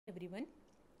everyone.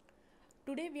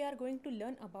 Today we are going to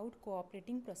learn about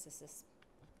cooperating processes.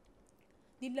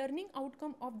 The learning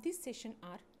outcome of this session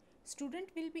are student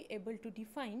will be able to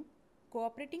define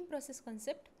cooperating process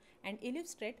concept and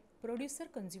illustrate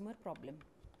producer-consumer problem.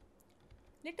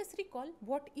 Let us recall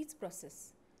what is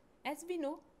process. As we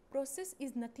know, process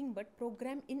is nothing but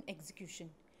program in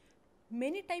execution.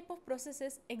 Many type of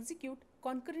processes execute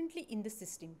concurrently in the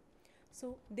system.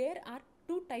 So there are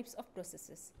two types of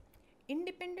processes: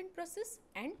 independent process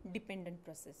and dependent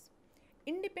process.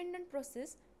 Independent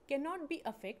process cannot be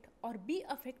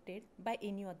affected by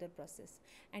any other process,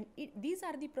 and these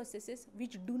are the processes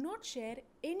which do not share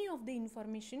any of the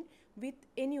information with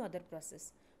any other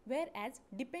process, whereas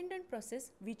dependent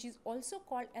process, which is also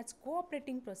called as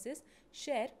cooperating process,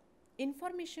 share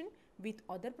information with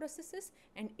other processes,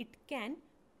 and it can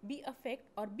be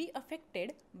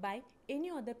affected by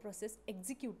any other process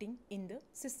executing in the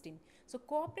system. So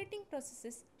cooperating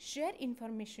processes share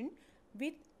information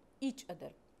with each other.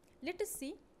 Let us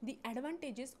see the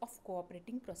advantages of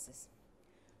cooperating process.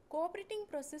 Cooperating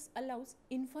process allows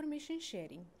information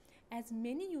sharing, as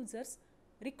many users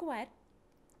require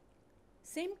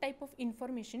same type of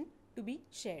information to be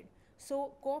shared.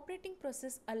 So cooperating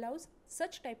process allows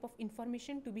such type of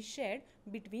information to be shared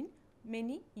between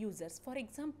many users. For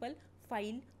example,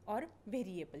 file or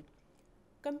variable.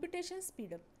 Computation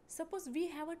speed up. Suppose we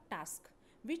have a task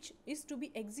which is to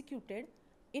be executed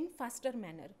in faster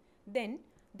manner. Then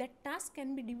that task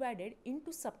can be divided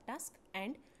into subtasks,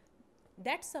 and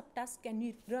that subtask can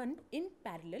be run in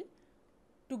parallel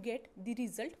to get the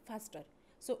result faster.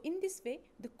 So in this way,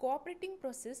 the cooperating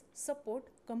process support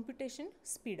computation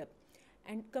speed up,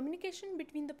 and communication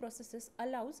between the processes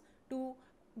allows to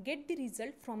get the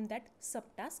result from that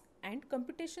subtask, and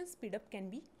computation speed up can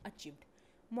be achieved.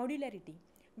 Modularity.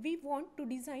 We want to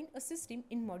design a system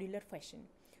in modular fashion.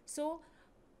 So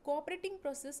cooperating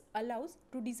process allows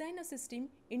to design a system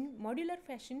in modular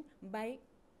fashion by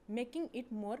making it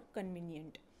more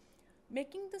convenient.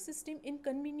 Making the system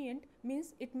inconvenient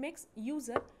means it makes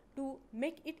user to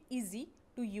make it easy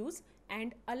to use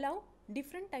and allow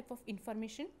different type of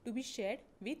information to be shared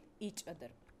with each other.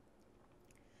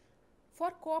 For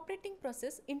cooperating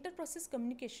process, inter-process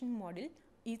communication model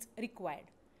is required.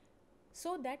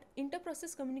 So that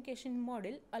inter-process communication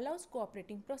model allows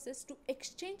cooperating process to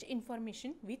exchange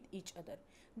information with each other.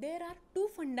 There are two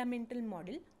fundamental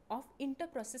models of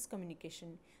inter-process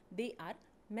communication. They are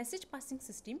message passing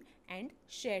system and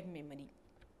shared memory.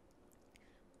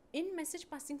 In message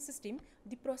passing system,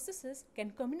 the processes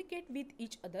can communicate with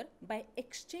each other by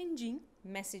exchanging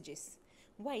messages,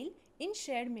 while in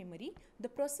shared memory, the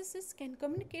processes can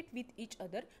communicate with each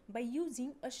other by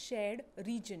using a shared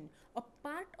region. A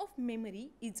part of memory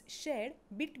is shared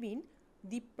between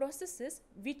the processes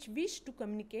which wish to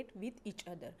communicate with each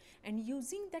other, and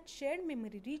using that shared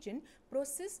memory region,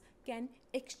 process can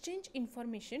exchange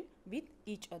information with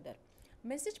each other.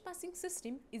 Message passing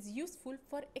system is useful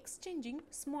for exchanging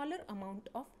smaller amount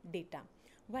of data,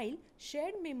 while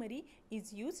shared memory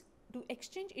is used to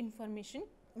exchange information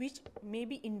which may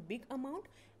be in big amount,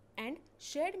 and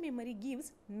shared memory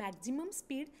gives maximum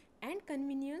speed and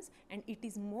convenience, and it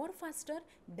is more faster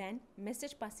than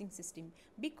message passing system,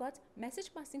 because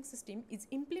message passing system is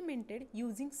implemented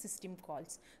using system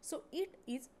calls, so it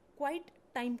is quite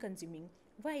time consuming,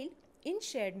 while in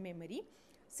shared memory,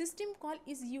 system call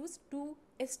is used to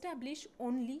establish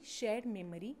only shared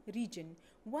memory region.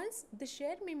 Once the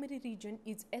shared memory region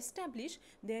is established,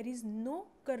 there is no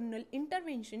kernel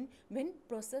intervention when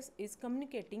process is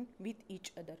communicating with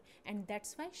each other, and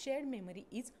that's why shared memory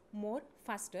is more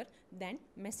faster than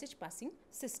message passing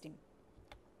system.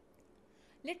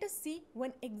 Let us see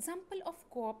one example of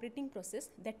cooperating process,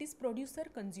 that is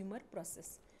producer-consumer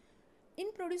process.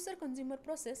 In producer-consumer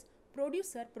process,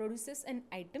 producer produces an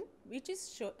item which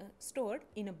is stored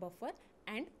in a buffer,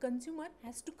 and consumer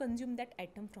has to consume that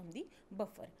item from the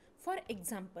buffer. For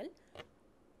example,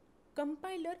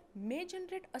 compiler may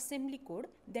generate assembly code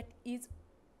that is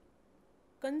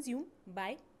consumed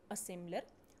by assembler.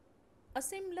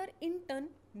 Assembler in turn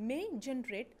may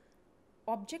generate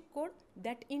object code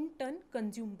that in turn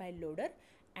consumed by loader,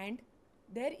 and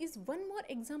there is one more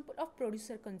example of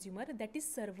producer consumer, that is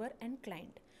server and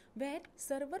client, where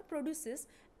server produces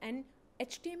an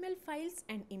HTML files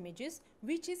and images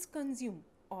which is consumed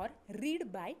or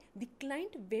read by the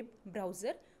client web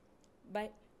browser,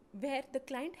 where the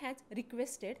client has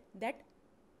requested that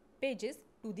pages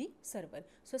to the server.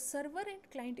 So server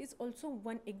and client is also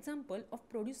one example of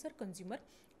producer consumer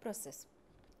process.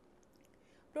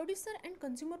 Producer and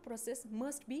consumer process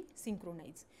must be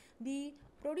synchronized. The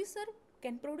producer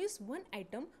can produce one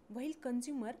item while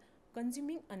consumer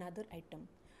consuming another item.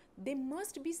 They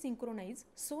must be synchronized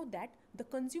so that the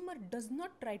consumer does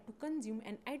not try to consume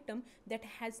an item that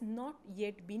has not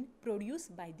yet been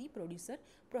produced by the producer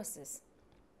process.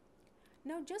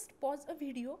 Now just pause a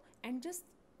video and just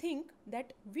think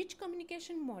that which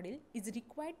communication model is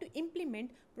required to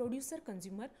implement producer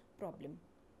consumer problem.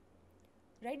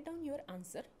 Write down your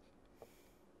answer.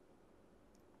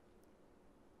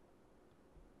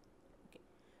 Okay.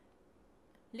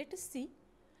 Let us see.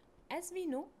 As we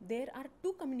know, there are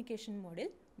two communication model,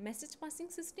 message passing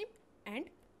system and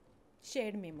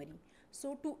shared memory.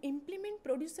 So to implement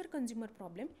producer consumer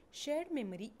problem, shared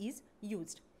memory is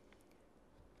used.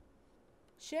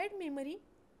 Shared memory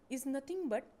is nothing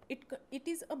but it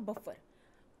is a buffer.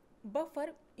 Buffer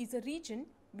is a region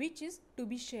which is to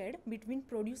be shared between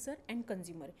producer and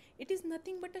consumer. It is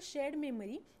nothing but a shared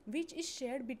memory which is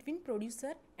shared between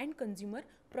producer and consumer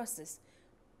process.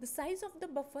 The size of the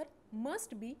buffer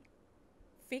must be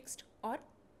fixed or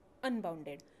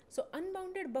unbounded. So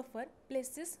unbounded buffer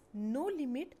places no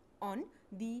limit on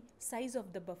the size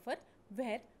of the buffer,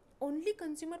 where only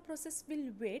consumer process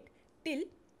will wait till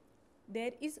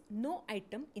there is no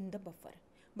item in the buffer.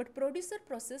 But producer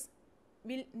process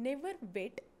will never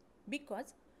wait,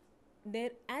 because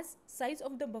there, as size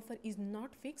of the buffer is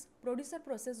not fixed, producer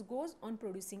process goes on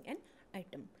producing an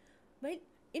item. While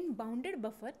in bounded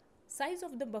buffer, size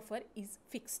of the buffer is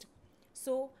fixed.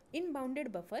 So in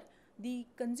bounded buffer, the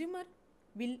consumer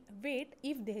will wait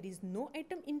if there is no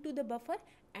item into the buffer,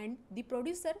 and the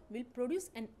producer will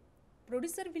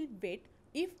wait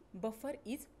if buffer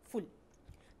is full.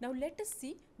 Now let us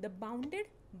see the bounded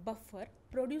buffer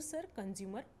producer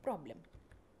consumer problem.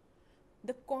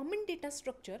 The common data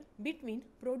structure between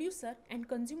producer and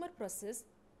consumer process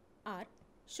are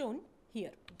shown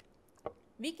here.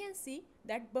 We can see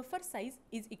that buffer size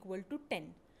is equal to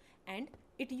 10, and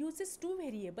it uses two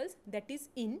variables, that is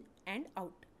in and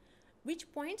out,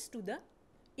 which points to the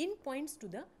in points to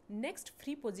the next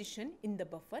free position in the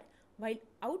buffer, while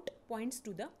out points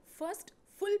to the first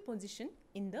full position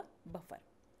in the buffer,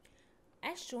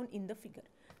 as shown in the figure.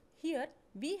 Here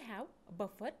we have a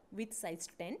buffer with size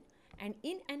 10, and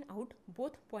in and out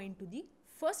both point to the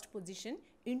first position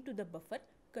into the buffer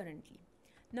currently.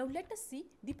 Now let us see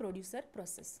the producer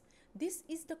process. This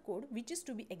is the code which is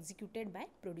to be executed by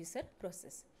producer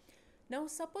process. Now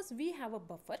suppose we have a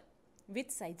buffer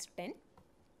with size 10.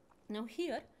 Now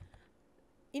here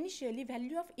initially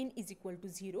value of in is equal to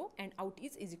 0 and out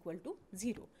is equal to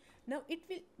 0. Now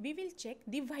we will check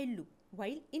the while loop,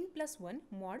 while in plus 1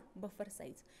 mod buffer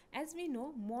size. As we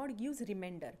know, mod gives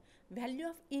remainder. Value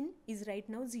of in is right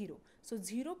now 0. So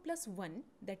 0 plus 1,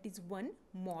 that is 1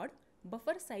 mod,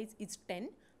 buffer size is 10,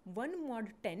 1 mod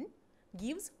 10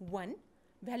 gives 1,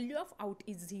 value of out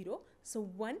is 0, so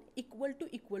 1 equal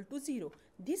to 0.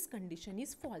 This condition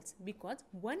is false because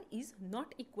 1 is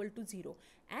not equal to 0.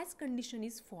 As condition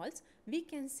is false, we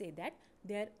can say that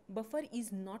their buffer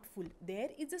is not full. There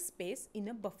is a space in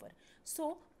a buffer.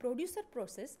 So producer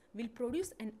process will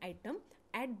produce an item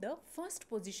at the first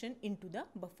position into the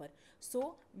buffer.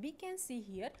 So we can see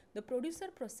here the producer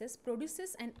process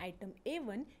produces an item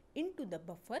A1 into the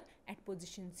buffer at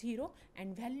position 0,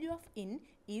 and value of in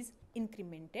is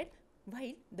incremented,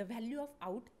 while the value of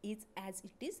out is as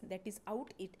it is, that is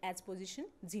out it as position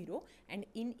 0, and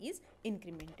in is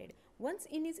incremented. Once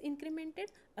in is incremented,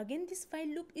 again this while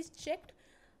loop is checked.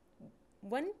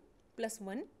 1 plus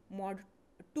 1 mod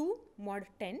 2 mod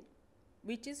 10,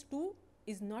 which is 2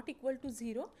 is not equal to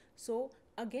 0. So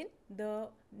again the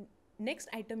next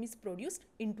item is produced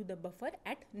into the buffer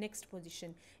at next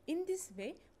position. In this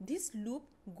way, this loop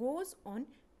goes on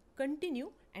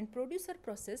continue, and producer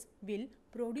process will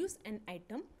produce an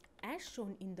item as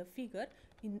shown in the figure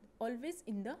always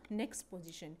in the next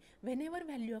position. Whenever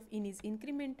value of in is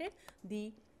incremented,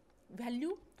 the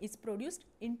value is produced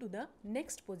into the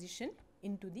next position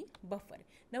into the buffer.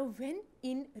 Now when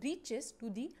in reaches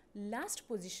to the last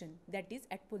position, that is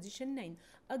at position 9,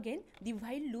 again the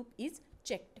while loop is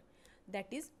checked. That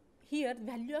is, here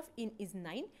value of in is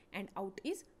 9 and out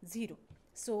is 0.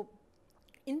 So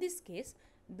in this case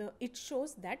it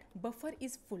shows that buffer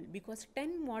is full, because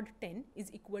 10 mod 10 is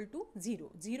equal to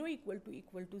 0. 0 equal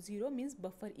to 0 means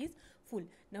buffer is full.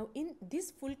 Now in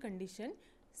this full condition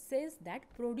says that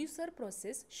producer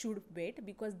process should wait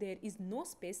because there is no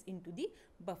space into the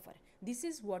buffer. This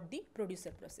is what the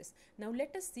producer process. Now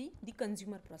let us see the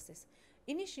consumer process.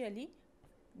 Initially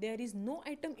there is no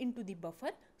item into the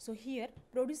buffer, so here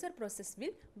producer process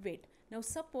will wait. Now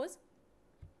suppose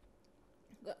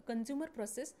consumer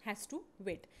process has to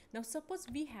wait. Now suppose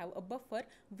we have a buffer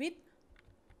with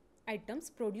items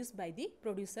produced by the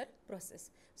producer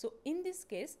process. So in this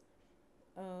case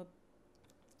uh,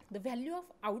 the value of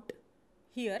out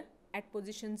here at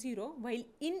position 0 while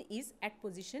in is at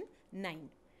position 9.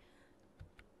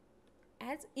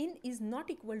 As in is not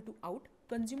equal to out,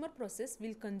 consumer process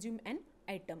will consume an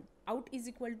item. Out is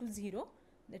equal to 0,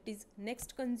 that is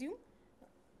next consume,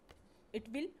 it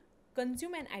will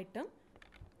consume an item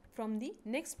from the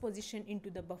next position into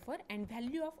the buffer, and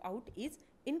value of out is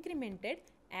incremented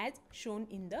as shown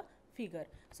in the figure.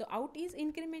 So out is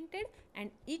incremented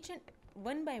and each and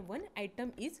one by one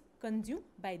item is consumed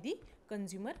by the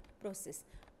consumer process.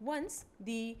 Once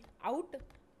the out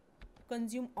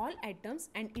consume all items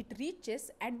and it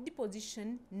reaches at the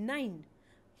position 9,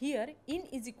 here in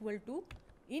is equal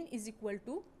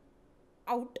to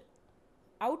out.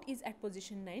 Out is at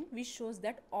position 9, which shows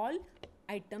that all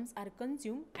items are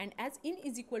consumed, and as in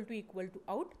is equal to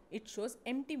out, it shows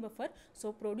empty buffer.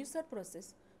 So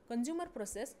consumer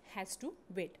process has to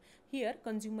wait. Here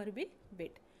consumer will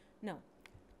wait. Now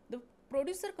the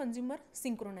producer consumer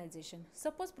synchronization.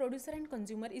 Suppose producer and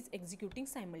consumer is executing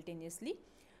simultaneously.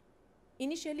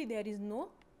 Initially there is no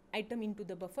item into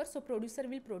the buffer, so producer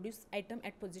will produce item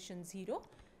at position 0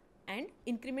 and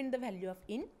increment the value of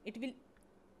in. It will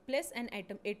place an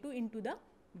item A2 into the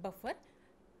buffer.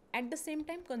 At the same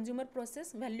time, consumer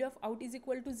process value of out is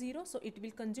equal to 0, so it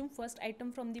will consume first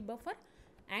item from the buffer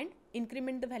and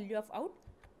increment the value of out.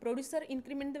 Producer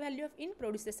increment the value of in,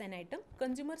 produces an item.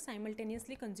 Consumer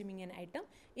simultaneously consuming an item.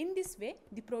 In this way,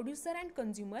 the producer and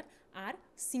consumer are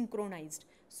synchronized.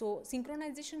 So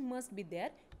synchronization must be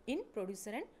there in producer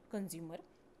and consumer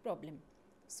problem.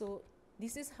 So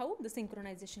this is how the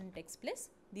synchronization takes place.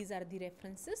 These are the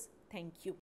references. Thank you.